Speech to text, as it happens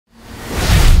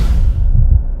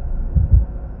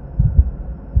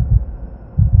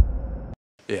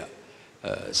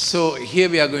So here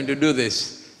we are going to do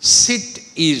this.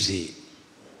 Sit easy.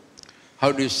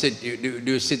 How do you sit?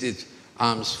 Do you sit with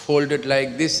arms folded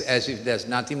like this as if there's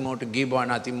nothing more to give or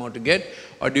nothing more to get?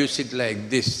 Or do you sit like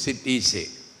this, sit easy?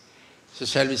 So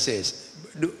shall we say,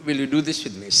 will you do this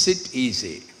with me? Sit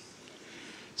easy,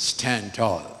 stand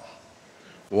tall,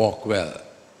 walk well.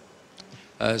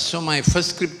 So my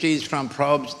first scripture is from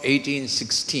Proverbs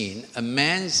 18:16. A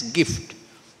man's gift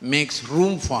makes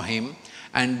room for him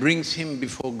and brings him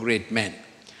before great men.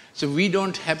 So we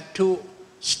don't have to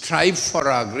strive for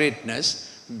our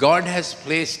greatness. God has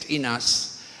placed in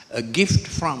us a gift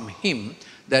from Him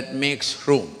that makes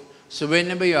room. So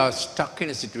whenever you are stuck in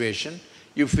a situation,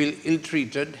 you feel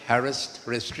ill-treated, harassed,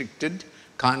 restricted,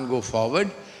 can't go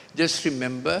forward, just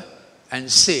remember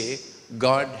and say,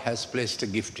 God has placed a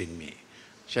gift in me.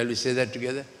 Shall we say that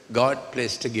together? God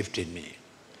placed a gift in me.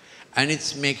 And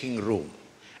it's making room.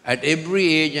 At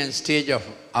every age and stage of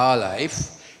our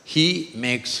life, He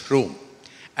makes room.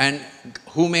 And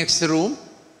who makes the room?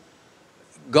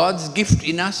 God's gift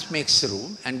in us makes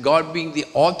room. And God being the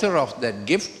author of that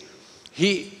gift,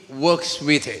 He works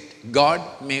with it. God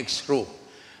makes room.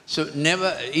 So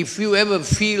never, if you ever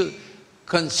feel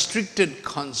constricted,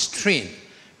 constrained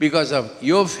because of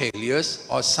your failures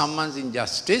or someone's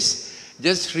injustice,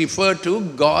 just refer to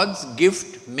God's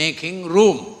gift making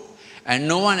room. And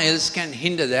no one else can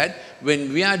hinder that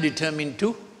when we are determined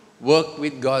to work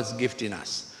with God's gift in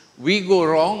us. We go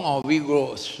wrong or we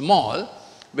go small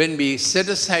when we set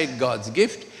aside God's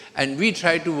gift and we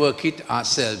try to work it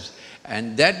ourselves.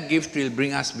 And that gift will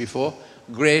bring us before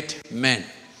great men.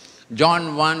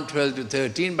 John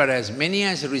 1:12-13, but as many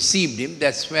as received Him,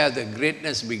 that's where the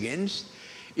greatness begins.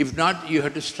 If not, you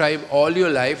have to strive all your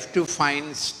life to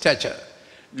find stature,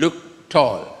 look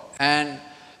tall, and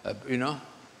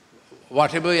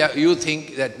whatever you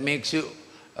think that makes you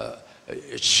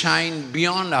shine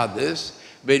beyond others,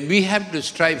 when we have to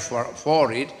strive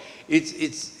for it,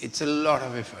 it's a lot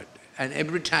of effort. And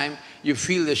every time you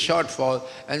feel the shortfall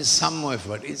and some more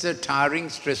effort. It's a tiring,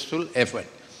 stressful effort.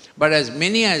 But as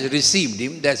many as received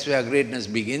Him, that's where greatness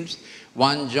begins.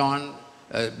 John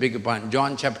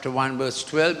chapter 1 verse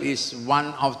 12 is one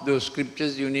of those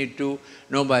scriptures you need to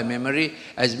know by memory.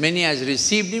 As many as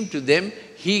received Him, to them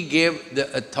He gave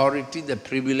the authority, the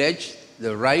privilege,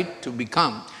 the right to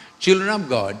become children of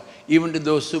God, even to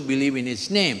those who believe in His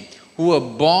name, who were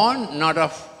born not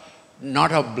of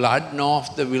blood, nor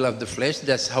of the will of the flesh.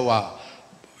 That's how our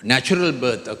natural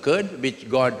birth occurred, which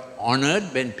God honored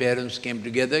when parents came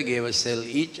together, gave a cell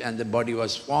each, and the body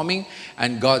was forming,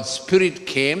 and God's Spirit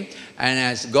came, and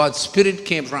as God's Spirit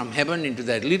came from heaven into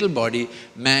that little body,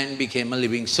 man became a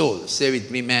living soul. Say with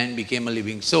me, man became a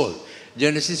living soul.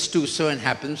 Genesis 2:7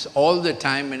 happens all the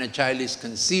time when a child is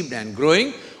conceived and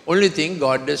growing. Only thing,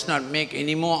 God does not make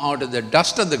any more out of the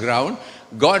dust of the ground.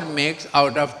 God makes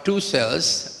out of two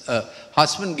cells, a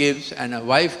husband gives and a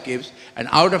wife gives, and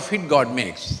out of it God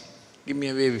makes. Give me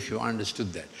a wave if you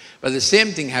understood that. But the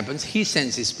same thing happens. He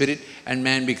sends His Spirit and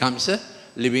man becomes a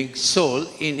living soul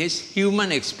in his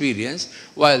human experience,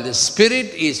 while the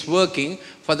Spirit is working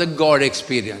for the God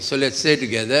experience. So let's say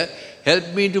together,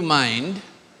 help me to mind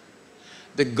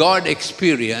the God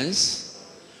experience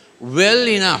well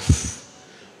enough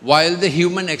while the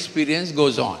human experience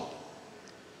goes on.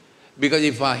 Because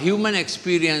if our human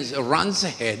experience runs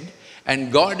ahead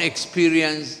and God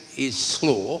experience is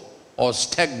slow or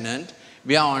stagnant,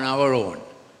 we are on our own.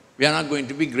 We are not going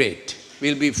to be great.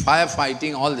 We'll be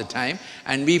firefighting all the time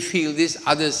and we feel this,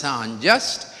 others are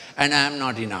unjust and I am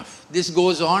not enough. This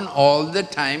goes on all the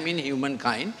time in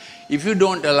humankind. If you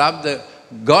don't allow the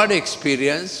God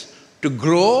experience to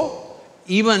grow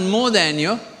even more than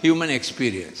your human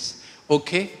experience.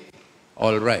 Okay?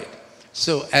 All right.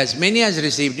 So, as many as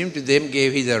received Him, to them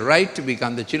gave He the right to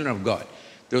become the children of God,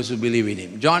 those who believe in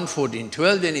Him. John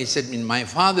 14:12, then He said, in my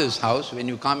Father's house, when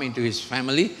you come into His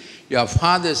family, your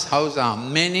Father's house are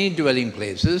many dwelling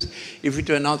places. If it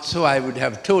were not so, I would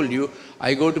have told you,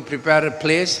 I go to prepare a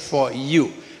place for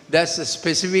you. That's a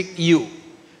specific you.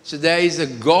 So there is a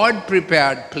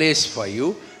God-prepared place for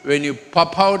you. When you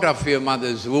pop out of your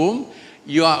mother's womb,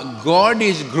 God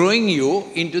is growing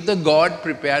you into the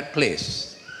God-prepared place.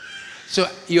 So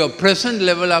your present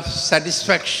level of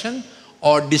satisfaction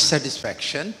or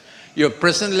dissatisfaction, your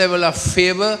present level of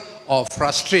favor or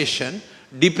frustration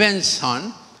depends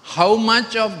on how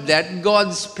much of that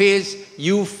God space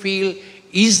you feel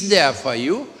is there for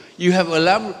you. You have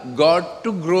allowed God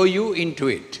to grow you into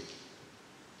it.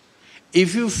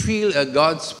 If you feel a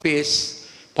God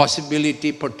space,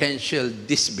 possibility, potential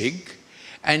this big,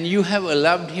 and you have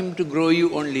allowed Him to grow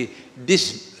you only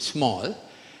this small,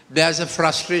 there's a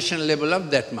frustration level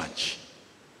of that much.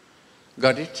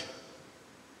 Got it?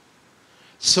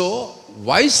 So,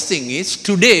 wise thing is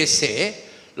today say,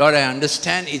 Lord, I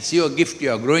understand it's your gift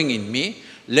you are growing in me.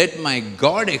 Let my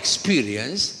God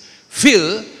experience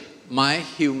fill my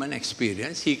human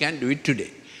experience. He can do it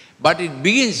today. But it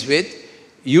begins with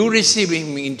you receiving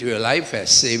him into your life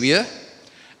as Savior,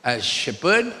 as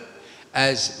Shepherd,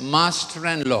 as Master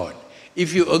and Lord.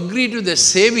 If you agree to the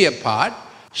Savior part,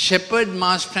 Shepherd,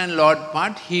 Master and Lord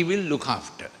part, he will look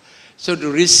after. So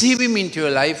to receive him into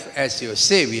your life as your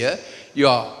Savior, you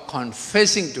are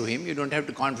confessing to him. You don't have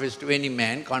to confess to any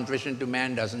man. Confession to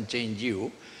man doesn't change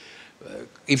you.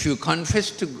 If you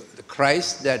confess to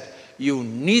Christ that you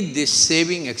need this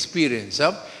saving experience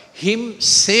of him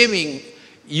saving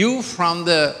you from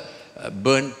the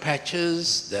burnt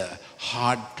patches, the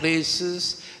hard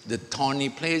places, the thorny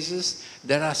places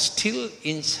that are still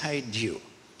inside you.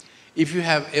 If you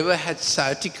have ever had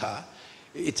sciatica,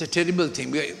 it's a terrible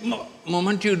thing. The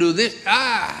moment you do this,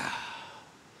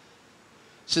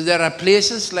 So there are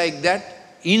places like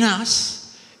that in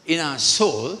us, in our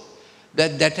soul,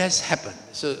 that has happened.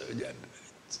 So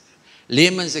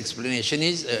layman's explanation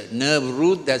is a nerve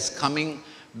root that's coming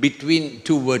between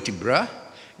two vertebrae,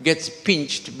 gets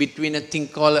pinched between a thing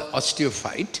called an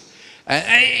osteophyte,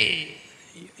 and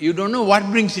you don't know what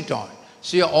brings it on.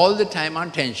 So you're all the time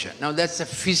on tension. Now that's a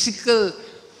physical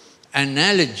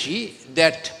analogy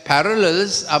that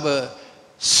parallels our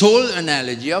soul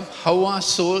analogy of how our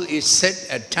soul is set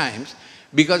at times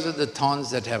because of the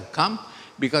thorns that have come,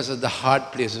 because of the hard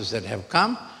places that have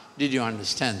come. Did you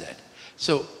understand that?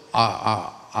 So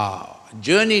our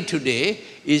journey today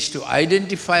is to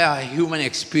identify our human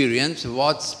experience,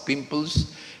 warts,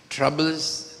 pimples,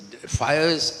 troubles,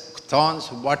 fires, thorns,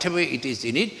 whatever it is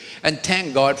in it, and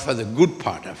thank God for the good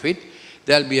part of it.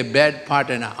 There'll be a bad part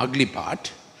and an ugly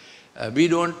part.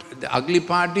 The ugly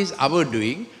part is our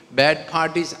doing, bad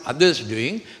part is others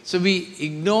doing. So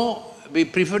we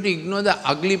prefer to ignore the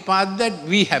ugly part that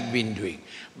we have been doing.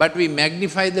 But we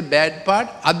magnify the bad part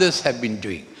others have been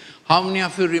doing. How many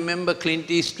of you remember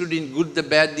Clint Eastwood in Good, the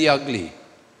Bad, the Ugly?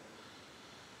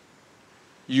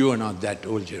 You are not that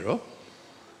old, Jero.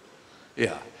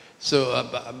 Yeah. So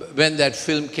when that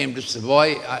film came to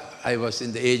Savoy, I was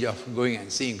in the age of going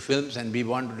and seeing films, and we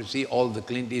wanted to see all the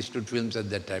Clint Eastwood films at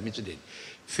that time, isn't it?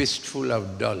 Fistful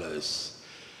of Dollars.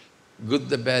 Good,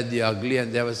 the Bad, the Ugly,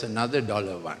 and there was another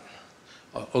dollar one.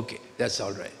 Oh, okay, that's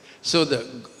all right. So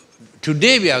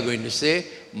today we are going to say,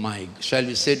 shall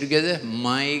we say together?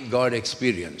 My God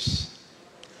experience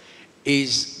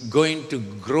is going to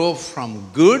grow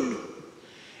from good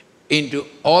into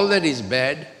all that is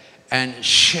bad and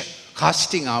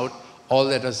casting out all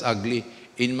that was ugly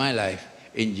in my life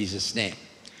in Jesus' name.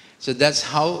 So that's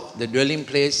how the dwelling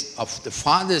place of the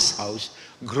Father's house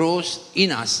grows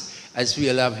in us as we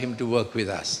allow him to work with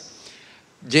us.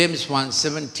 James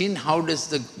 1:17, how does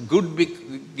the good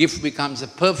gift becomes a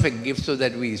perfect gift so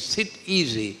that we sit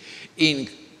easy in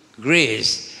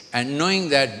grace and knowing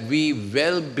that we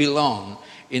well belong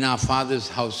in our Father's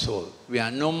household. We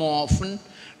are no more orphan,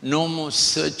 no more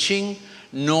searching,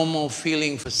 no more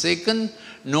feeling forsaken,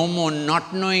 no more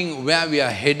not knowing where we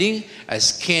are heading,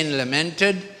 as Cain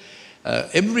lamented.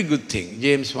 Every good thing,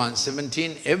 James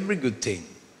 1:17, every good thing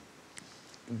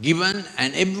given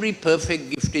and every perfect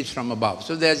gift is from above.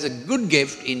 So there's a good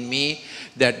gift in me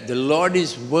that the Lord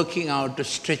is working out to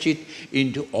stretch it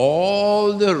into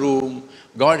all the room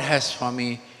God has for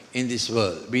me in this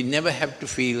world. We never have to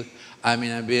feel I'm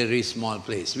in a very small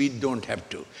place. We don't have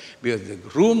to. Because the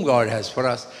room God has for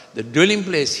us, the dwelling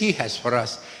place he has for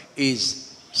us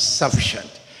is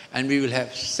sufficient. And we will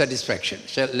have satisfaction.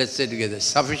 Let's say together,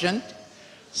 sufficient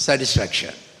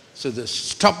satisfaction. So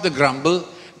stop the grumble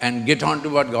and get on to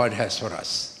what God has for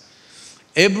us.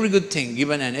 Every good thing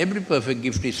given and every perfect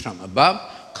gift is from above,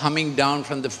 coming down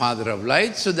from the Father of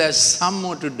lights. So there's some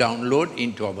more to download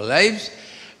into our lives.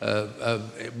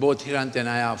 Both Hirant and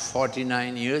I are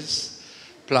 49 years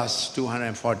plus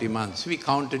 240 months. We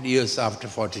counted years after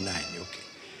 49,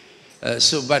 okay.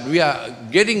 But we are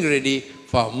getting ready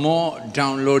for more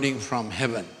downloading from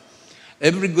heaven.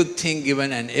 Every good thing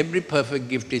given and every perfect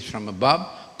gift is from above,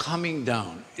 coming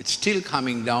down. It's still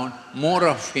coming down, more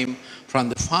of him from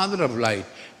the Father of light,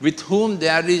 with whom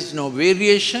there is no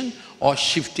variation or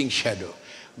shifting shadow.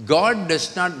 God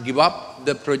does not give up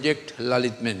the project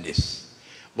Lalith Mendis.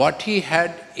 What he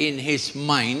had in his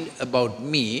mind about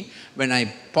me when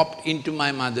I popped into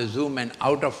my mother's womb and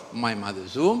out of my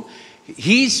mother's womb,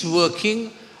 he's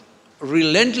working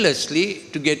relentlessly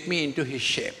to get me into his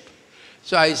shape.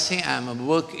 So I say I'm a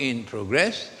work in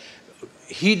progress.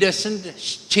 He doesn't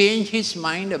change his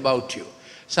mind about you.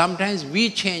 Sometimes we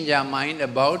change our mind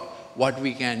about what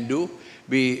we can do.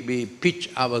 we pitch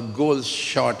our goals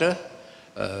shorter,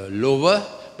 lower,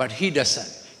 but He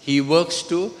doesn't. He works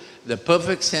to the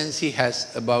perfect sense He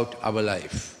has about our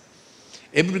life.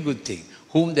 Every good thing,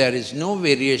 whom there is no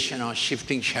variation or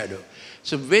shifting shadow.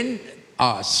 So when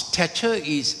our stature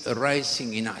is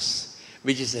rising in us,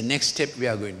 which is the next step we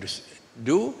are going to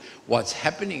do, what's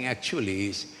happening actually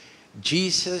is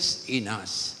Jesus in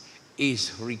us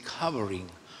is recovering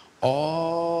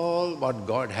all what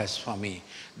God has for me.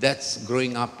 That's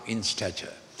growing up in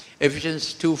stature.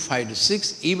 Ephesians 2,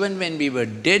 5-6, even when we were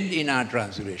dead in our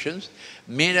transgressions,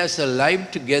 made us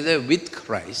alive together with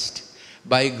Christ.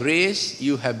 By grace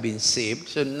you have been saved.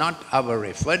 So not our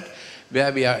effort.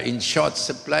 Where we are in short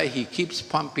supply, He keeps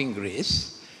pumping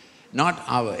grace. Not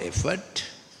our effort.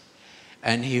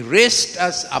 And He raised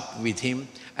us up with Him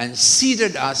and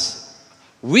seated us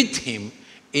with Him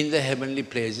in the heavenly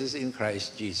places in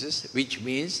Christ Jesus, which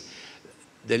means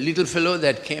the little fellow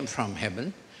that came from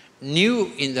heaven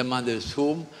knew in the mother's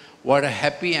womb what a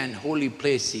happy and holy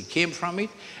place he came from it.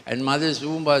 And mother's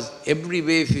womb was every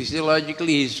way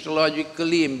physiologically,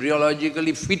 histologically,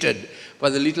 embryologically fitted for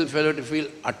the little fellow to feel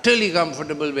utterly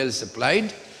comfortable, well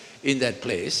supplied in that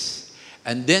place.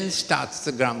 And then starts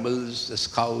the grumbles, the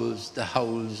scowls, the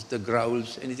howls, the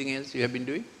growls. Anything else you have been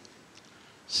doing?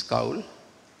 Scowl,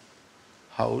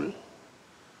 howl,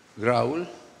 growl,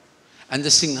 and the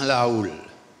Sinhala owl.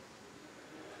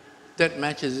 That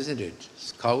matches, isn't it?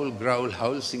 Scowl, growl,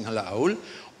 howl, Sinhala owl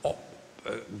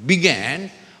began,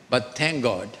 but thank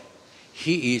God,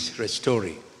 He is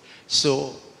restoring.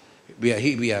 So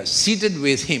we are seated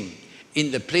with Him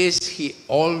in the place He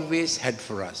always had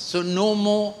for us. So no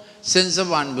more sense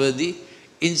of unworthy,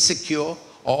 insecure, or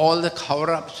all the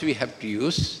cover-ups we have to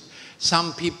use.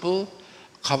 Some people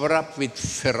cover up with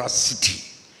ferocity,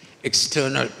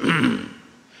 external.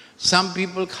 Some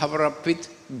people cover up with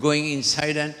going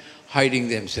inside and hiding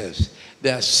themselves.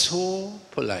 They are so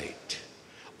polite.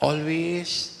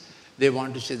 Always they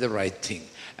want to say the right thing.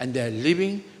 And they are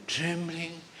living,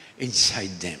 trembling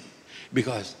inside them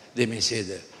because they may say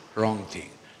the wrong thing.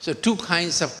 So two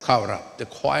kinds of cover-up, the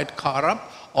quiet cover-up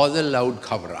or the loud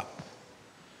cover-up.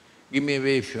 Give me a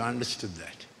way if you understood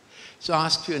that. So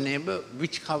ask your neighbor,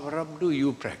 which cover-up do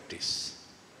you practice?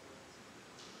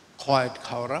 Quiet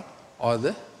cover-up or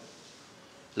the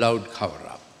loud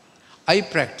cover-up? I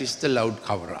practice the loud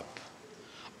cover-up.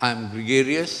 I am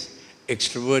gregarious,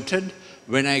 extroverted.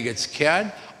 When I get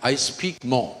scared, I speak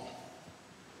more.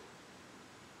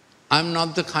 I'm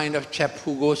not the kind of chap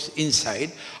who goes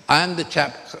inside. I am the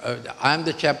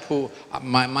chap who,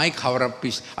 my cover-up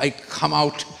is, I come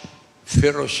out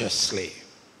ferociously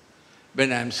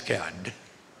when I'm scared.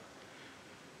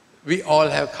 We all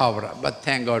have cover-up, but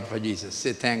thank God for Jesus.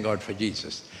 Say, thank God for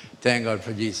Jesus. Thank God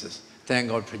for Jesus. Thank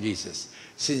God for Jesus.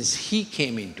 Since He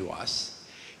came into us,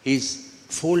 He's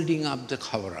folding up the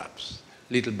cover-ups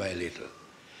little by little.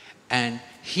 And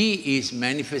He is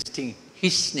manifesting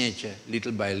His nature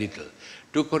little by little.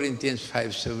 2 Corinthians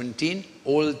 5:17,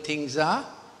 all things are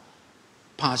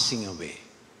passing away.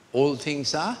 All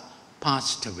things are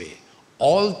passed away.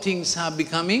 All things are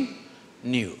becoming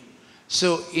new.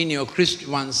 So in your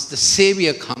once the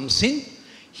Savior comes in,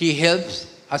 He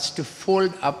helps us to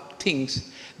fold up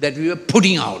things that we were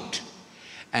putting out.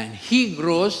 And He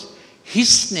grows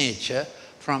His nature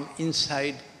from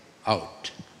inside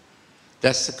out.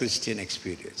 That's the Christian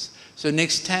experience. So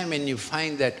next time when you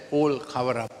find that old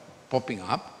cover-up popping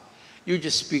up, you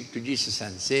just speak to Jesus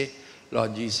and say,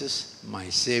 Lord Jesus, my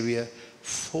Savior,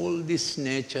 fold this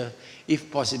nature, if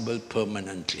possible,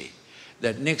 permanently.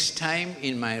 That next time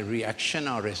in my reaction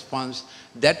or response,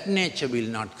 that nature will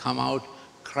not come out,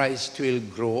 Christ will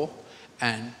grow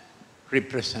and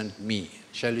represent me.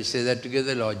 Shall we say that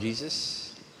together? Lord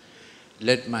Jesus,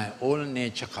 let my old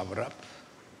nature cover up,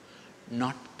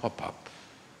 not pop up,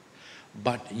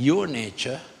 but your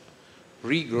nature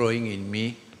regrowing in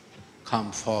me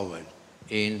come forward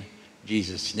in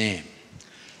Jesus' name.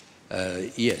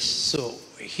 Yes, so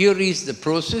here is the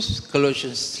process,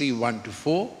 Colossians 3,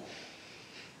 1-4.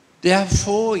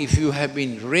 Therefore, if you have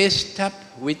been raised up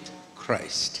with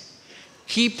Christ,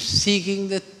 keep seeking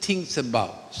the things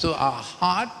above. So our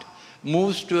heart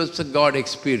moves towards the God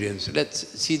experience.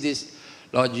 Let's see this.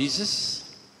 Lord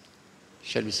Jesus,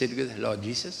 shall we say together? Lord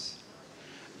Jesus,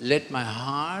 let my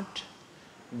heart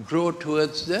grow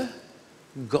towards the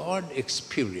God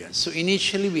experience. So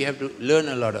initially we have to learn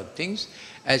a lot of things.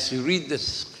 As you read the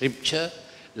scripture,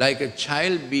 like a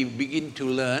child, we begin to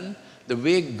learn the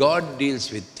way God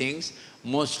deals with things,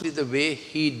 mostly the way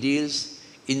He deals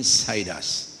inside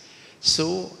us.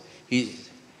 So,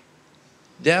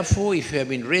 therefore, if you have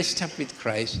been raised up with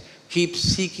Christ, Keep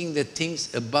seeking the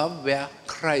things above where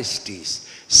Christ is,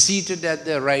 seated at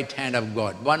the right hand of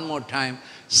God. One more time,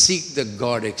 seek the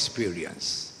God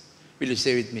experience. Will you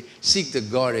say with me? Seek the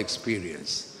God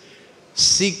experience.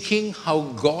 Seeking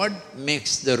how God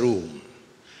makes the room.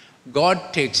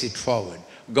 God takes it forward.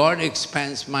 God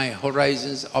expands my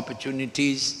horizons,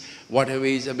 opportunities, whatever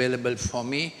is available for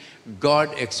me. God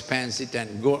expands it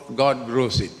and God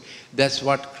grows it. That's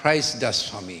what Christ does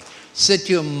for me. Set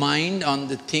your mind on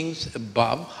the things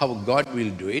above, how God will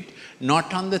do it,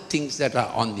 not on the things that are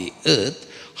on the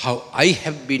earth, how I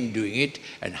have been doing it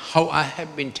and how I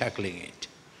have been tackling it.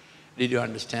 Did you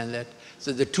understand that?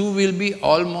 So the two will be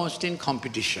almost in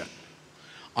competition.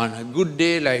 On a good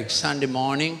day like Sunday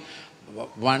morning,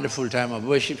 wonderful time of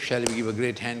worship. Shall we give a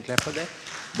great hand clap for that?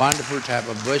 Wonderful time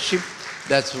of worship.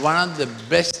 That's one of the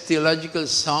best theological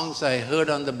songs I heard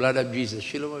on the blood of Jesus.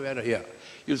 Shiloma Vera, yeah.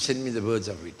 You'll send me the words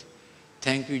of it.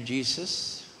 Thank you,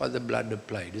 Jesus, for the blood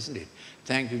applied, isn't it?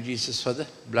 Thank you, Jesus, for the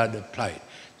blood applied.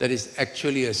 That is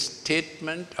actually a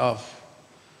statement of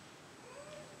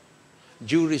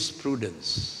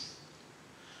jurisprudence,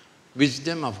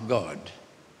 wisdom of God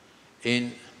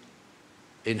in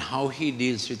how He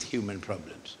deals with human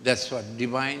problems. That's what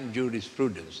divine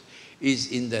jurisprudence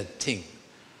is in that thing.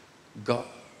 God,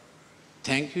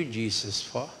 thank you, Jesus,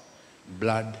 for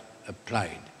blood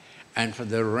applied and for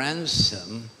the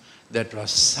ransom that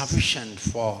was sufficient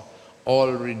for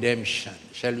all redemption.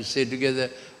 Shall we say together,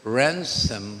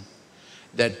 ransom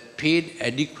that paid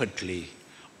adequately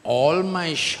all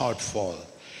my shortfall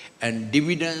and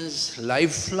dividends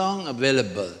lifelong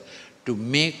available to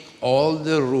make all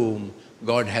the room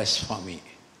God has for me.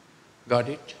 Got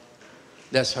it?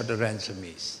 That's what a ransom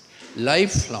is.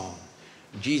 Lifelong,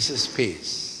 Jesus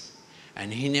pays,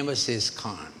 and He never says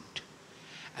can't.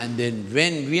 And then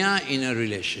when we are in a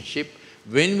relationship,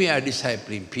 when we are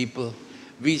discipling people,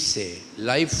 we say,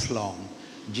 lifelong,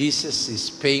 Jesus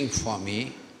is paying for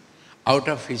me out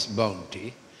of His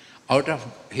bounty, out of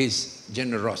His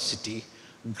generosity,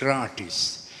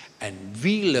 gratis. And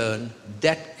we learn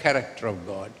that character of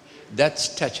God, that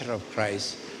stature of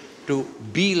Christ, to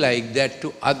be like that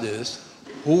to others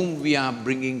whom we are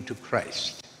bringing to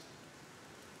Christ.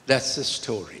 That's the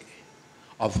story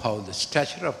of how the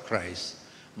stature of Christ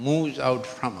moves out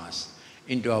from us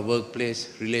into our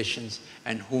workplace, relations,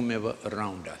 and whomever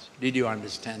around us. Did you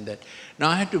understand that? Now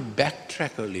I had to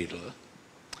backtrack a little.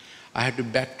 I had to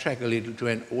backtrack a little to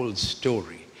an old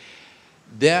story.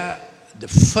 The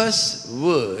first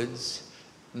words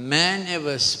man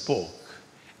ever spoke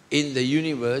in the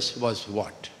universe was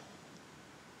what?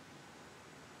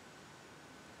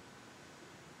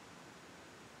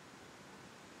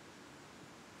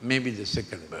 Maybe the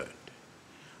second word.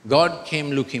 God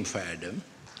came looking for Adam,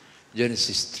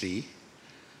 Genesis 3.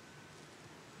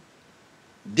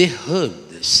 They heard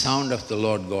the sound of the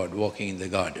Lord God walking in the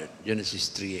garden, Genesis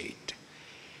 3:8.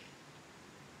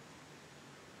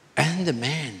 And the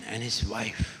man and his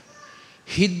wife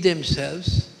hid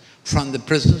themselves from the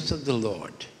presence of the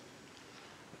Lord,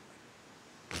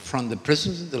 from the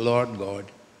presence of the Lord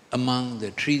God among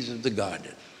the trees of the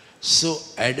garden. So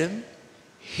Adam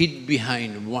hid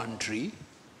behind one tree,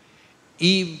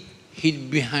 Eve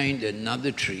hid behind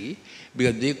another tree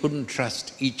because they couldn't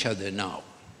trust each other now.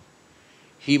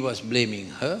 He was blaming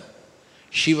her.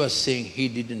 She was saying, he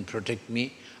didn't protect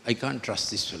me. I can't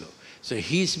trust this fellow. So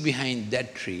he's behind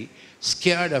that tree,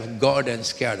 scared of God and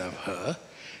scared of her.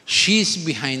 She's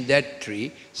behind that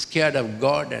tree, scared of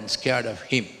God and scared of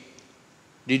him.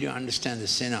 Did you understand the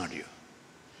scenario?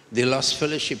 They lost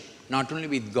fellowship not only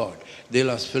with God, they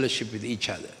lost fellowship with each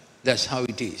other. That's how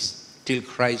it is, till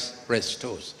Christ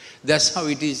restores. That's how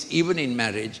it is even in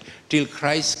marriage, till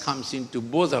Christ comes into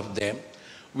both of them.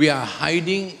 We are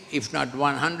hiding, if not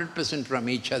 100% from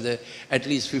each other, at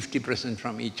least 50%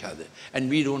 from each other. And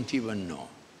we don't even know.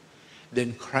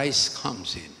 Then Christ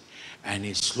comes in and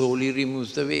He slowly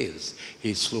removes the veils.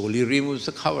 He slowly removes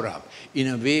the cover-up. In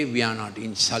a way, we are not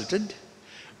insulted.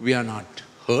 We are not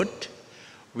hurt.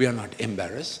 We are not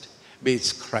embarrassed. But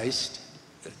it's Christ.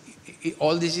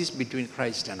 All this is between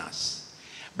Christ and us.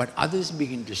 But others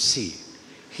begin to see,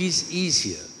 he's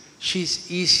easier, she's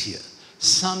easier.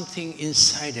 Something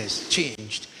inside has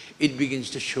changed. It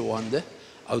begins to show on the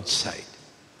outside.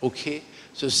 Okay?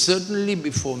 So certainly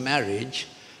before marriage,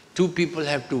 two people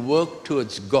have to work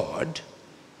towards God.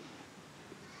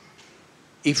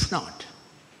 If not,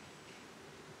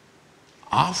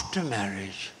 after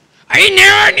marriage, I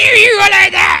never knew you were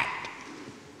like that.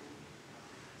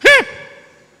 Huh?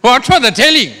 What for the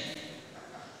telling?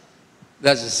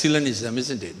 That's a Silonism,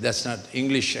 isn't it? That's not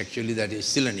English actually, that is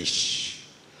Silonish.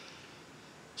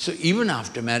 So even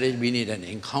after marriage, we need an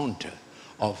encounter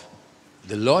of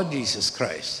the Lord Jesus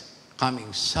Christ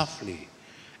coming softly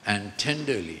and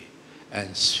tenderly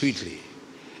and sweetly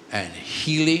and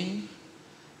healing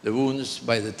the wounds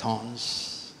by the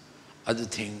thorns, other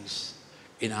things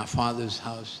in our Father's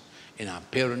house, in our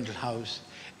parental house,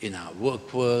 in our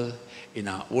work world, in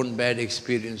our own bad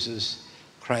experiences.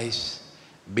 Christ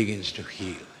begins to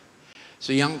heal.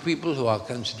 So young people who are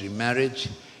considering marriage,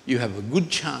 you have a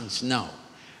good chance now,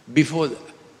 before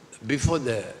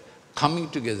the coming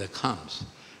together comes,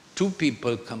 two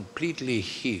people completely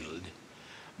healed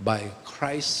by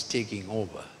Christ taking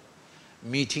over,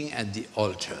 meeting at the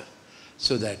altar,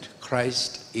 so that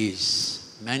Christ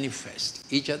is manifest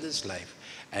in each other's life,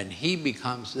 and He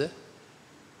becomes the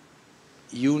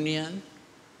union,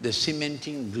 the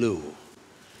cementing glue.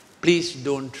 Please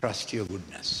don't trust your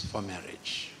goodness for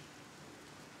marriage.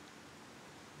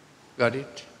 Got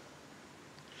it?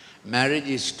 Marriage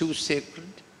is too sacred,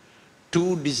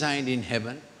 too designed in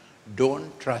heaven.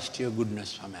 Don't trust your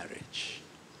goodness for marriage.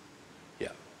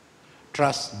 Yeah.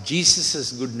 Trust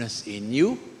Jesus' goodness in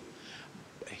you,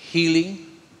 healing,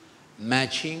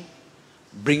 matching,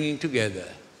 bringing together.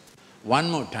 One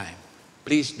more time,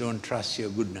 please don't trust your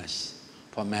goodness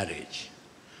for marriage.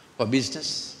 For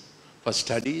business, for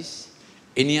studies,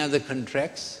 any other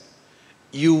contracts,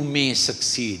 you may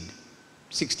succeed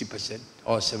 60%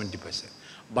 or 70%.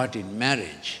 But in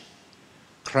marriage,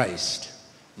 Christ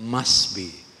must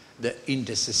be the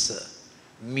intercessor,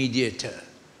 mediator,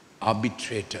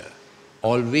 arbitrator,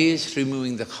 always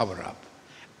removing the cover-up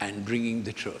and bringing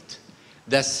the truth.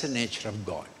 That's the nature of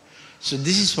God. So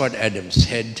this is what Adam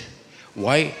said.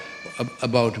 Why?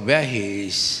 About where he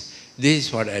is. This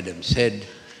is what Adam said.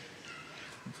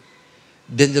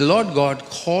 Then the Lord God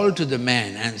called to the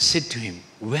man and said to him,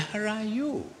 "Where are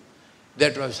you?"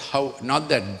 That was how, not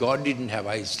that God didn't have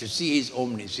eyes to see, He's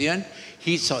omniscient.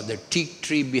 He saw the teak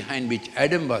tree behind which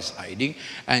Adam was hiding,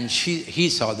 and he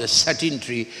saw the satin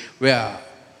tree where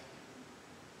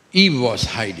Eve was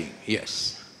hiding.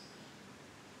 Yes.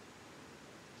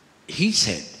 He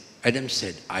said, Adam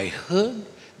said, "I heard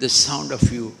the sound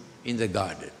of you in the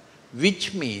garden,"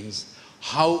 which means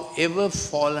however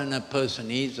fallen a person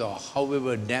is or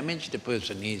however damaged a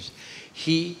person is,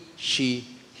 he, she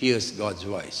hears God's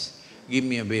voice. Give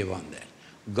me a wave on that.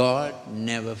 God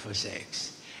never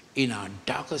forsakes. In our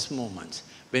darkest moments,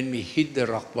 when we hit the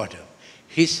rock bottom,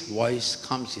 His voice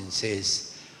comes and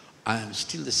says, "I am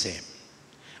still the same.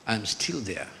 I am still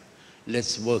there.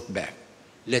 Let's work back.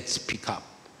 Let's pick up.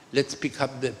 Let's pick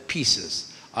up the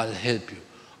pieces. I'll help you."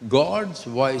 God's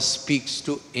voice speaks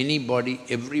to anybody,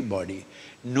 everybody.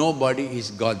 Nobody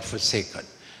is God forsaken.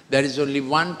 There is only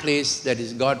one place that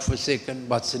is God forsaken.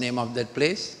 What's the name of that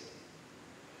place?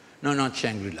 No, not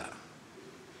Shangri-La.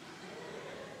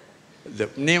 The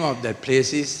name of that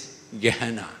place is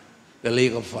Gehenna, the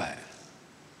lake of fire.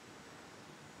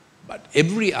 But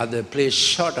every other place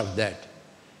short of that,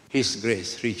 His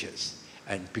grace reaches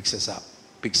and picks us up,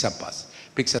 picks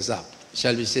us up.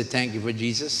 Shall we say thank you for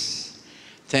Jesus?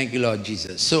 Thank you, Lord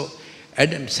Jesus. So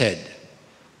Adam said,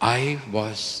 "I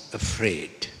was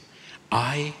afraid.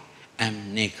 I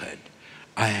am naked.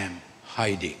 I am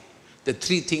hiding." The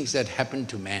three things that happened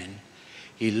to man: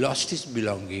 he lost his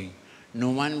belonging,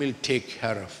 no one will take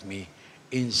care of me,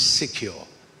 insecure,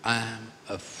 I am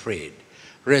afraid.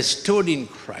 Restored in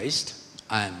Christ,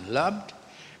 I am loved,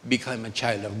 become a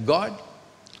child of God.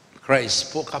 Christ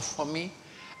spoke up for me.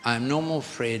 I am no more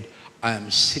afraid. I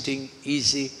am sitting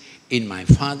easy in my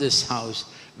Father's house,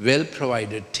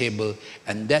 well-provided table,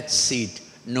 and that seat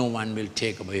no one will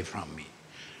take away from me.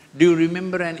 Do you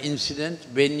remember an incident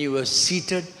when you were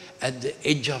seated at the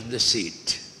edge of the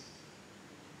seat?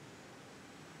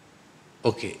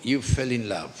 Okay, you fell in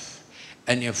love,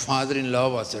 and your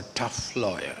father-in-law was a tough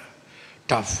lawyer,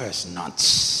 tough as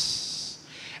nuts.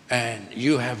 And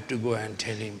you have to go and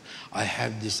tell him, "I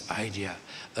have this idea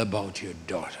about your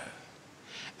daughter."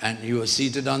 And you were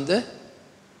seated on the,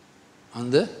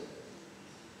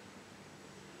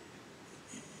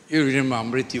 you remember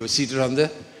Amrit, you were seated on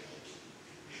the,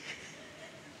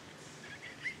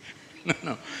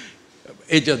 no,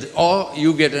 edge of the, or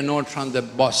you get a note from the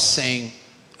boss saying,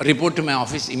 "Report to my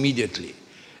office immediately."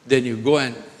 Then you go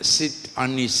and sit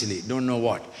uneasily, don't know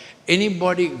what.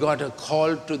 Anybody got a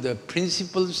call to the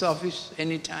principal's office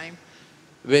anytime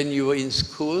when you were in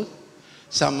school?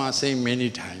 Some are saying many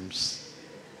times.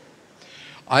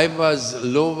 I was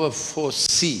lower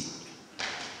 4C.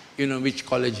 You know which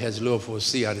college has lower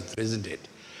 4C, isn't it?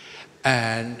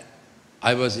 And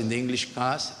I was in the English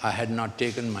class. I had not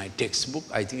taken my textbook.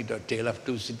 I think it was Tale of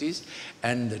Two Cities.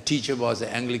 And the teacher was an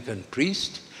Anglican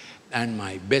priest. And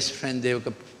my best friend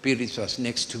Devaka Piris was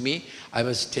next to me. I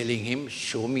was telling him,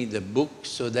 show me the book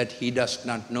so that he does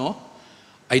not know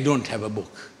I don't have a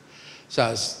book.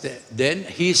 So then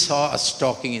he saw us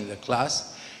talking in the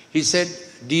class. He said,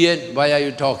 "Dear, why are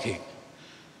you talking?"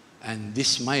 And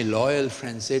this, my loyal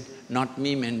friend, said, "Not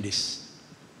me, Mendis."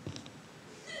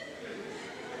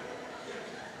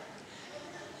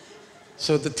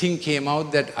 So the thing came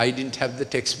out that I didn't have the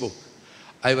textbook.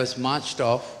 I was marched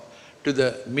off to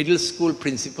the middle school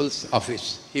principal's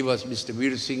office. He was Mr.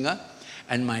 Veerusingha.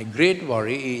 And my great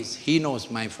worry is he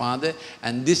knows my father,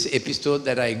 and this episode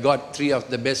that I got 3 of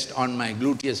the best on my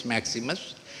gluteus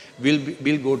maximus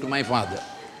will go to my father.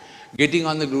 Getting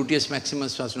on the gluteus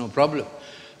maximus was no problem.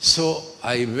 So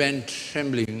I went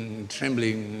trembling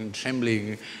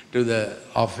to the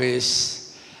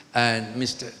office, and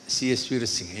Mr. C.S.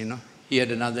 Veerusingha, he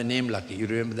had another name, Lucky. You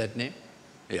remember that name?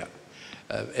 Yeah.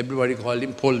 Everybody called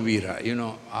him Paul Veera.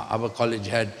 Our college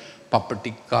had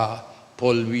Papatika,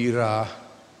 Paul Veera,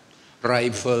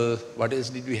 rifle. What else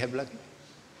did we have, Lucky?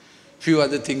 Few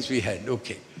other things we had.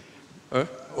 Okay.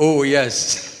 Oh,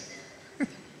 yes.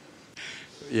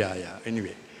 Yeah.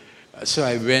 Anyway, so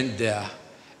I went there,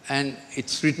 and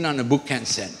it's written on a book and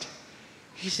sent.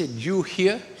 He said, "You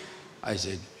here?" I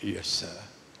said, "Yes, sir."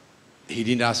 He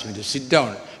didn't ask me to sit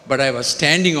down, but I was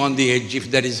standing on the edge,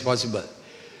 if that is possible.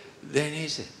 Then he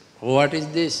said, "What is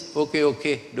this?"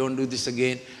 Okay, don't do this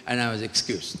again. And I was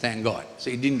excused, thank God. So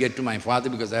it didn't get to my father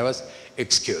because I was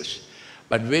excused.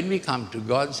 But when we come to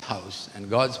God's house and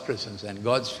God's presence and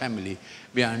God's family,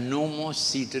 we are no more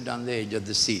seated on the edge of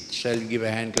the seat. Shall we give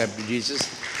a hand clap to Jesus?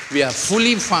 We are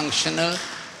fully functional,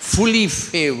 fully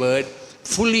favored,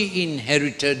 fully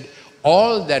inherited.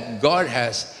 All that God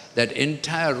has, that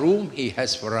entire room He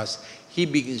has for us, He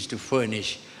begins to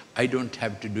furnish. I don't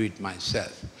have to do it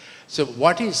myself. So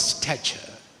what is stature?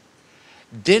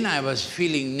 Then I was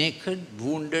feeling naked,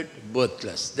 wounded,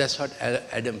 worthless. That's what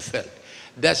Adam felt.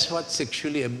 That's what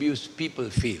sexually abused people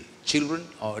feel, children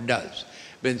or adults.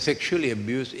 When sexually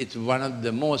abused, it's one of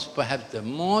the most, perhaps the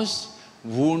most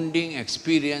wounding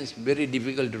experience, very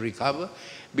difficult to recover,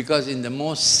 because in the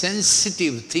most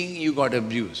sensitive thing, you got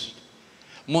abused.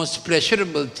 Most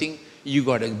pleasurable thing, you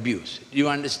got abused. You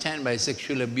understand why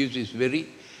sexual abuse is very,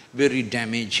 very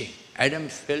damaging. Adam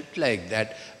felt like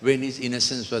that when his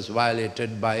innocence was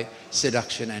violated by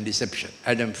seduction and deception.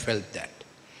 Adam felt that.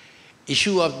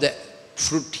 Issue of the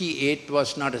fruit he ate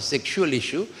was not a sexual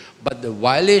issue, but the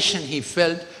violation he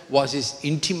felt was his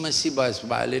intimacy was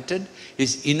violated,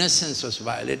 his innocence was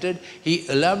violated. He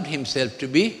allowed himself to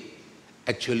be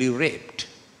actually raped.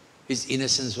 His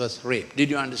innocence was raped. Did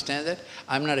you understand that?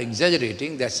 I'm not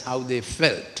exaggerating, that's how they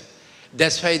felt.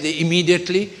 That's why they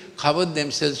immediately covered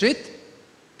themselves with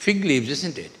fig leaves,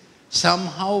 isn't it?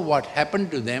 Somehow what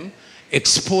happened to them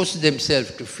exposed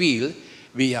themselves to feel,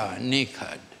 we are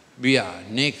naked, we are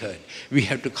naked, we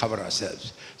have to cover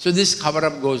ourselves. So this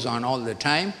cover-up goes on all the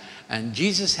time, and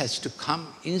Jesus has to come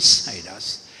inside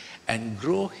us and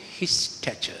grow His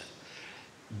stature.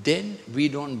 Then we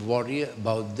don't worry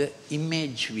about the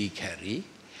image we carry.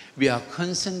 We are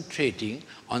concentrating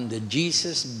on the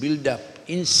Jesus build up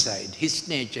inside, His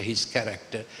nature, His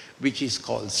character, which is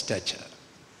called stature.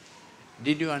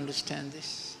 Did you understand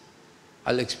this?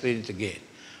 I'll explain it again.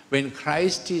 When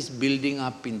Christ is building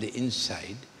up in the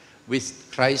inside with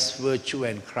Christ's virtue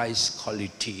and Christ's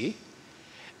quality,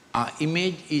 our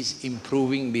image is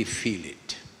improving, we feel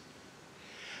it.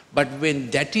 But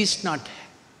when that is not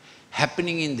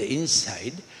happening in the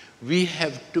inside, we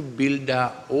have to build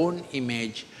our own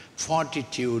image,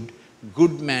 fortitude,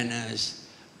 good manners,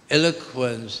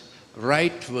 eloquence,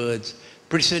 right words,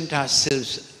 present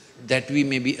ourselves that we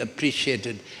may be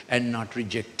appreciated and not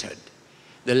rejected.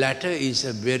 The latter is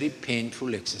a very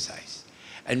painful exercise.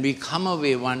 And we come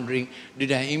away wondering,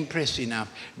 did I impress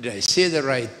enough? Did I say the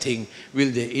right thing?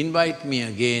 Will they invite me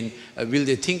again? Will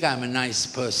they think I'm a nice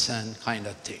person? Kind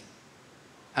of thing.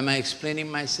 Am I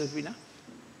explaining myself enough?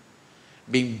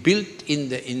 Being built in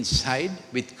the inside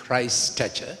with Christ's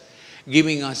stature,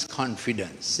 giving us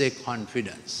confidence. Say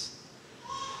confidence.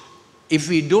 If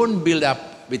we don't build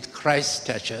up with Christ's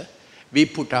stature, we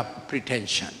put up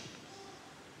pretension.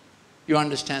 You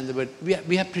understand the word?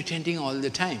 We are pretending all the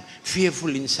time.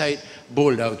 Fearful inside,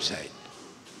 bold outside.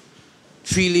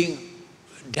 Feeling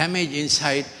damage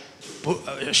inside,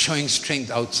 showing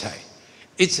strength outside.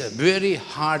 It's a very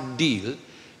hard deal,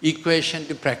 equation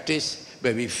to practice,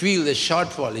 where we feel the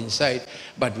shortfall inside,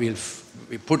 but we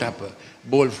put up a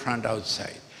bold front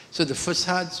outside. So the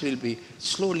facades will be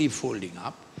slowly folding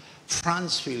up,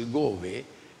 fronts will go away,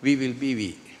 we will be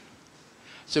we.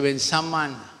 So when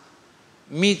someone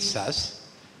meets us,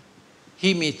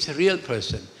 he meets a real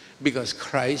person because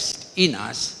Christ in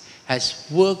us has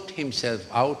worked himself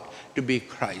out to be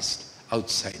Christ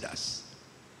outside us.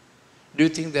 Do you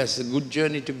think that's a good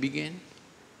journey to begin?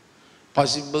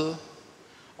 Possible?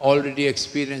 Already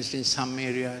experienced in some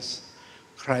areas?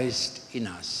 Christ in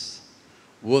us,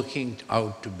 working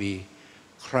out to be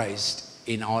Christ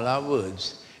in all our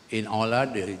words, in all our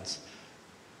deeds.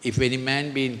 If any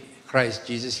man be in Christ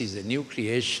Jesus, he is a new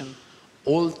creation.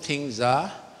 All things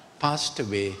are passed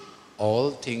away.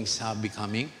 All things are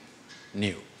becoming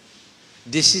new.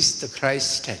 This is the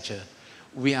Christ stature.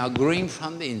 We are growing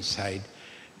from the inside.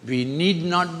 We need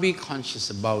not be conscious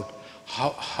about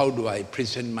how do I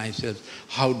present myself?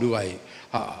 How do I,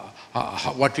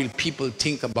 what will people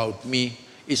think about me?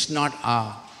 It's not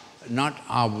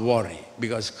our worry,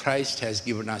 because Christ has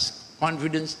given us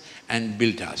confidence and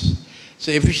built us.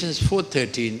 So Ephesians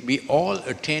 4:13, we all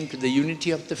attain to the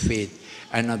unity of the faith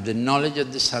and of the knowledge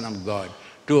of the Son of God,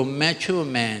 to a mature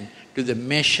man, to the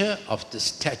measure of the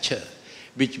stature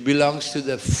which belongs to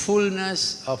the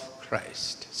fullness of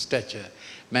Christ, stature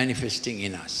manifesting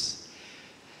in us.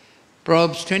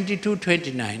 Proverbs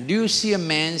 22:29, do you see a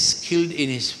man skilled in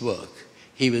his work?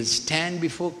 He will stand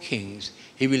before kings.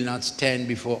 He will not stand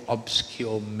before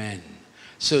obscure men.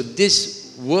 So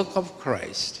this work of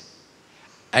Christ,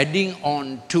 adding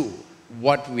on to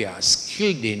what we are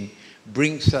skilled in,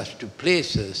 brings us to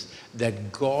places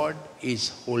that God is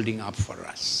holding up for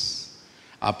us.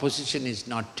 Our position is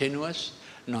not tenuous,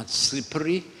 not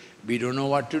slippery, we don't know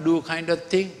what to do kind of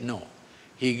thing. No.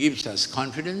 He gives us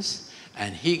confidence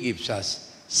and he gives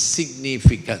us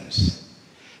significance.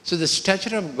 So the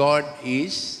stature of God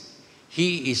is,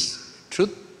 he is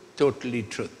truth, totally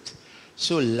truth.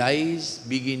 So lies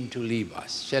begin to leave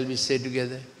us. Shall we say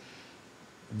together?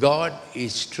 God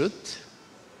is truth.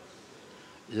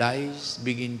 Lies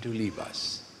begin to leave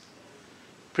us.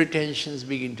 Pretensions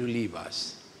begin to leave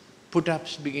us.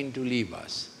 Put-ups begin to leave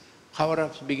us.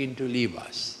 Cover-ups begin to leave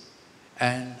us.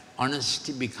 And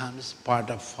honesty becomes part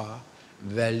of our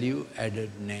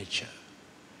value-added nature.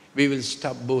 We will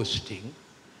stop boasting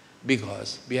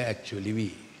because we are actually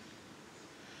we.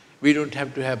 We don't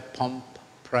have to have pomp,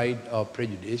 pride or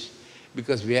prejudice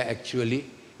because we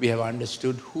have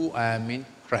understood who I am in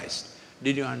Christ.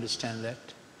 Did you understand that?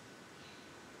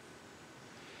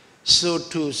 So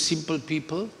to simple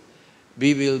people,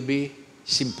 we will be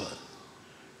simple.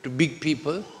 To big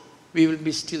people, we will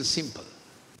be still simple.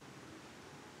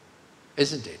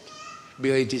 Isn't it?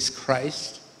 Because it is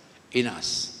Christ in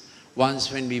us.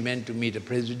 Once when we went to meet a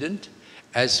president,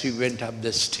 as we went up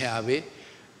the stairway,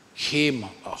 came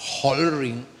a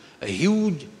hollering, a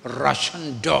huge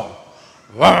Russian dog.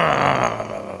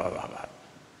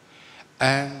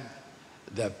 And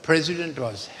the president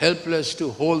was helpless to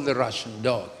hold the Russian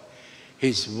dog.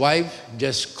 His wife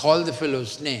just called the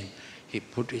fellow's name. He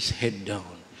put his head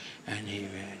down and he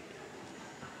went.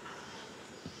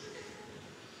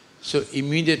 So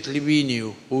immediately we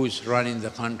knew who is running the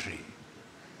country.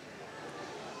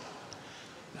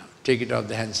 Now, take it off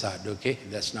the Hansard, okay?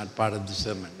 That's not part of the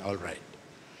sermon, all right.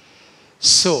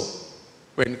 So,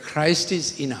 when Christ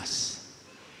is in us,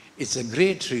 it's a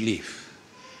great relief.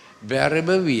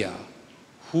 Wherever we are,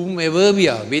 whomever we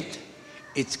are with,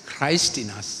 it's Christ in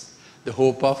us, the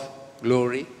hope of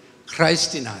glory.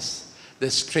 Christ in us, the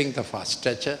strength of our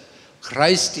stature.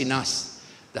 Christ in us,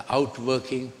 the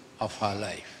outworking of our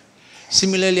life.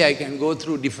 Similarly, I can go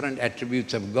through different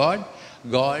attributes of God.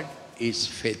 God is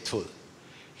faithful.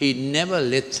 He never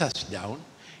lets us down.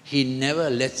 He never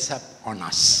lets up on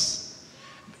us.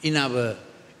 In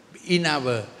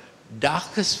our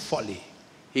darkest folly,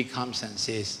 He comes and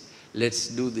says, let's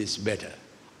do this better.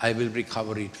 I will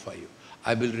recover it for you.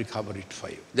 I will recover it for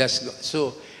you. That's God.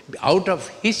 So out of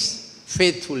His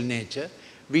faithful nature,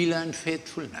 we learn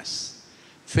faithfulness.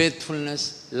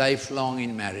 Faithfulness lifelong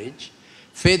in marriage.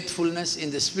 Faithfulness in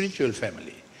the spiritual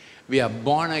family. We are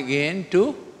born again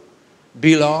to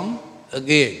belong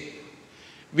again.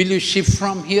 Will you shift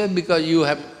from here because you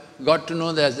have got to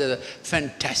know there's a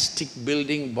fantastic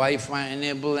building, Wi-Fi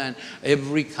enabled, and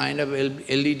every kind of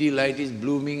LED light is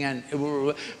blooming and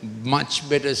much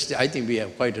better. I think we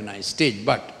have quite a nice stage,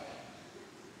 but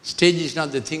stage is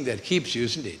not the thing that keeps you,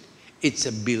 isn't it? It's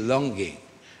a belonging.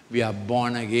 We are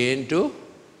born again to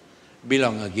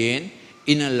belong again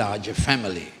in a larger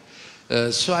family.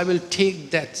 So I will take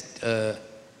that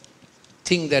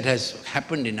thing that has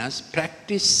happened in us,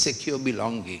 practice secure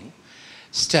belonging,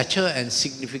 stature and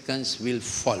significance will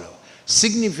follow.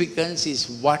 Significance is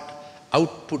what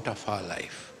output of our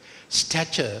life.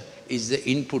 Stature is the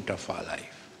input of our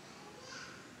life.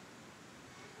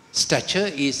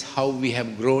 Stature is how we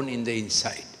have grown in the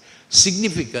inside.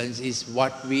 Significance is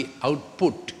what we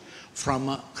output from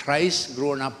a Christ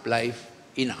grown-up life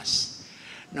in us.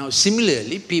 Now,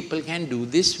 similarly, people can do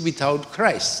this without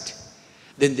Christ.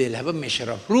 Then they'll have a measure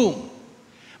of room.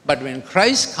 But when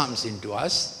Christ comes into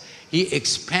us, He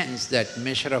expands that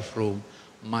measure of room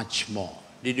much more.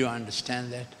 Did you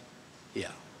understand that?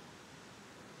 Yeah.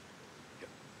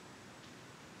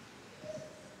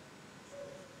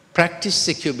 Practice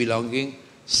secure belonging.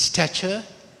 Stature,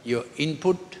 your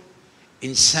input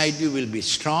inside you will be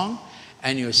strong,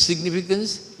 and your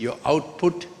significance, your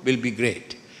output will be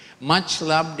great. Much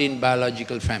loved in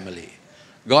biological family.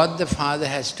 God the Father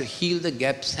has to heal the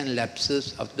gaps and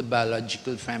lapses of the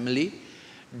biological family.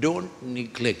 Don't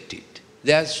neglect it.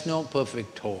 There's no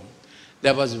perfect home.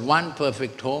 There was one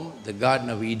perfect home, the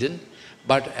Garden of Eden,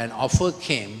 but an offer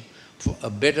came for a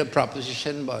better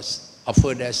proposition was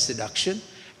offered as seduction.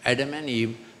 Adam and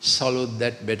Eve swallowed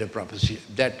that better proposition,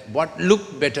 that what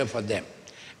looked better for them,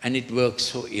 and it worked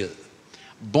so ill.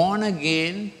 Born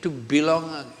again to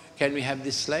belong, can we have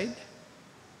this slide?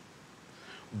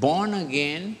 Born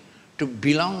again to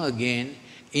belong again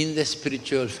in the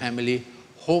spiritual family,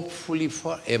 hopefully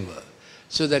forever,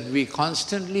 so that we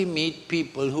constantly meet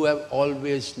people who have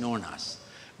always known us,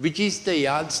 which is the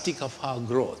yardstick of our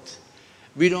growth.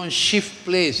 We don't shift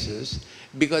places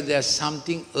because there's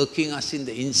something irking us in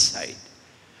the inside.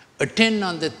 Attend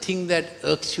on the thing that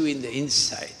irks you in the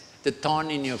inside. The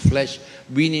thorn in your flesh,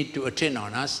 we need to attend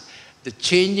on us. The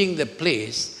changing the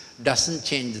place doesn't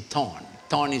change the thorn.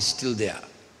 Thorn is still there.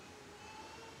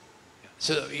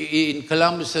 So in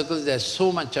Colombo circles, there's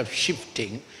so much of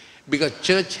shifting because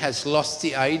church has lost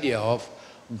the idea of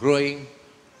growing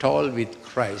tall with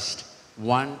Christ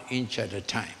 1 inch at a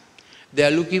time. They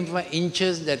are looking for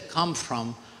inches that come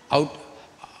from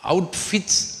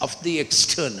outfits of the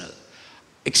external.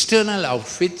 External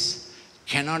outfits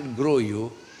cannot grow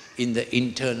you in the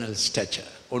internal stature.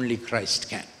 Only Christ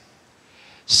can.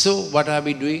 So what are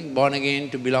we doing? Born again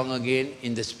to belong again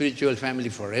in the spiritual family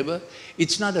forever.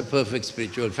 It's not a perfect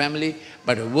spiritual family,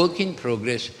 but a work in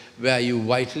progress where you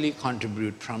vitally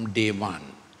contribute from day one.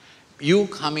 You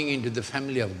coming into the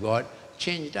family of God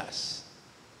changed us.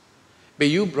 But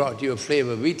you brought your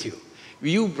flavor with you.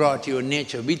 You brought your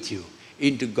nature with you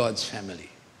into God's family.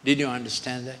 Did you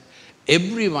understand that?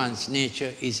 Everyone's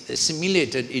nature is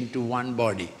assimilated into one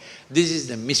body. This is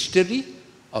the mystery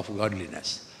of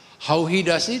godliness. How He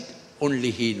does it,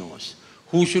 only He knows.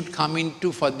 Who should come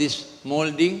into for this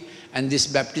molding and this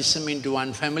baptism into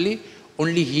one family,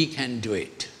 only He can do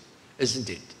it,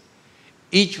 isn't it?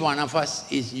 Each one of us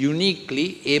is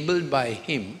uniquely abled by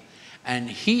Him, and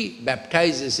He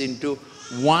baptizes into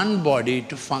one body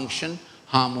to function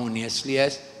harmoniously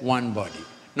as one body,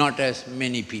 not as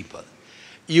many people.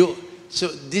 So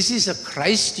this is a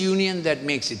Christ union that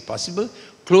makes it possible.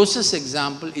 Closest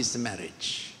example is the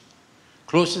marriage.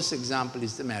 Closest example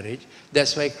is the marriage.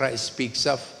 That's why Christ speaks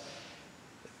of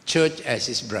church as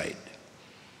His bride.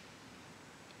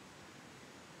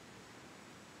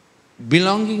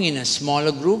 Belonging in a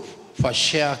smaller group for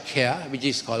share care, which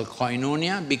is called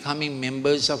koinonia, becoming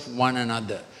members of one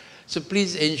another. So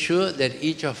please ensure that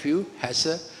each of you has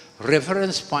a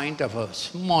reference point of a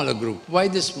smaller group. Why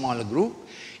the smaller group?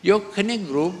 Your connect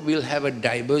group will have a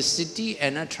diversity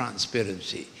and a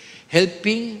transparency,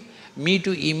 helping me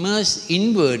to immerse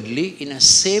inwardly in a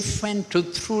safe and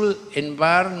truthful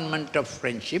environment of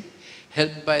friendship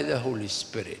helped by the Holy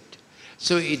Spirit.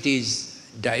 So it is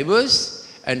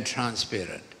diverse and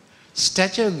transparent.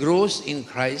 Stature grows in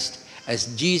Christ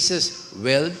as Jesus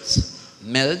welds,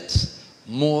 melts,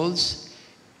 molds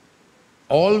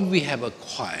all we have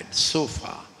acquired so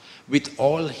far with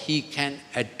all He can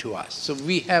add to us. So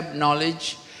we have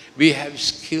knowledge, we have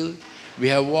skill, we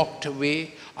have walked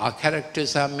away, our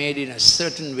characters are made in a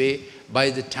certain way by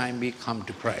the time we come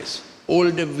to Christ.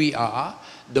 Older we are,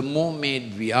 the more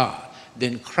made we are.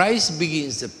 Then Christ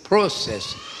begins the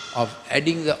process of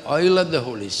adding the oil of the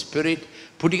Holy Spirit,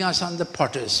 putting us on the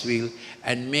potter's wheel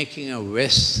and making a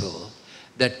vessel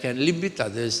that can live with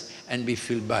others and be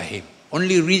filled by Him.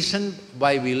 Only reason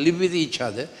why we live with each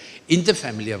other in the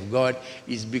family of God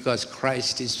is because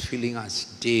Christ is filling us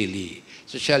daily.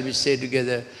 So shall we say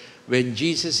together, when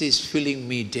Jesus is filling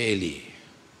me daily,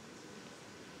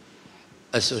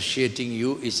 associating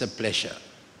you is a pleasure.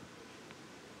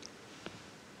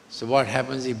 So what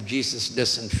happens if Jesus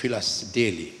doesn't fill us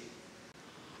daily?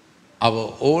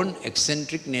 Our own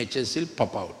eccentric natures will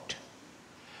pop out.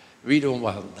 We don't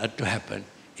want that to happen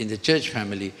in the church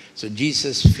family. So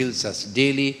Jesus fills us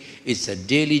daily. It's a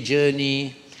daily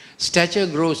journey. Stature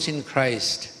grows in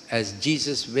Christ as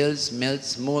Jesus welds,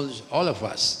 melts, molds all of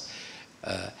us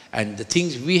And the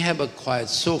things we have acquired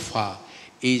so far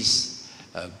is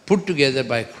put together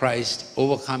by Christ,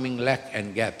 overcoming lack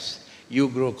and gaps. You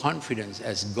grow confidence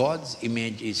as God's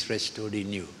image is restored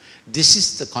in you. This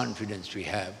is the confidence we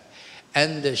have.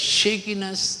 And the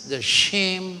shakiness, the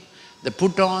shame, the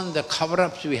put on, the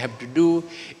cover-ups we have to do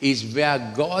is where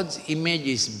God's image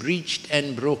is breached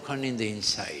and broken in the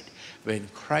inside. When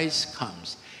Christ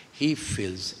comes, He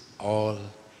fills all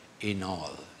in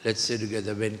all. Let's say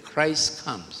together, when Christ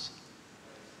comes,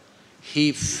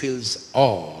 He fills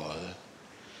all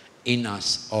in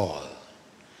us all.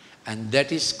 And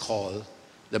that is called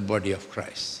the body of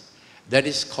Christ. That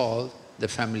is called the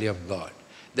family of God.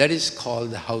 That is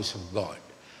called the house of God.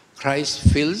 Christ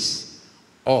fills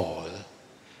all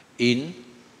in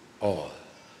all.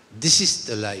 This is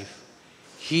the life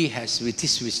He has, with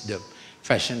His wisdom,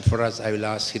 fashioned for us. I will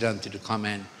ask Hiranti to come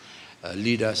and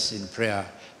lead us in prayer,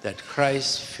 that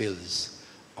Christ fills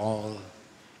all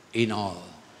in all.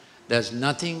 There's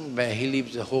nothing where He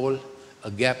leaves a hole,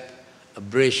 a gap,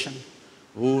 abrasion,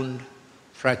 wound,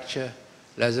 fracture,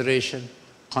 laceration,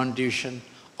 contusion,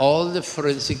 all the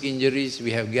forensic injuries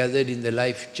we have gathered in the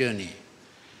life journey.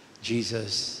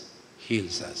 Jesus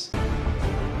heals us.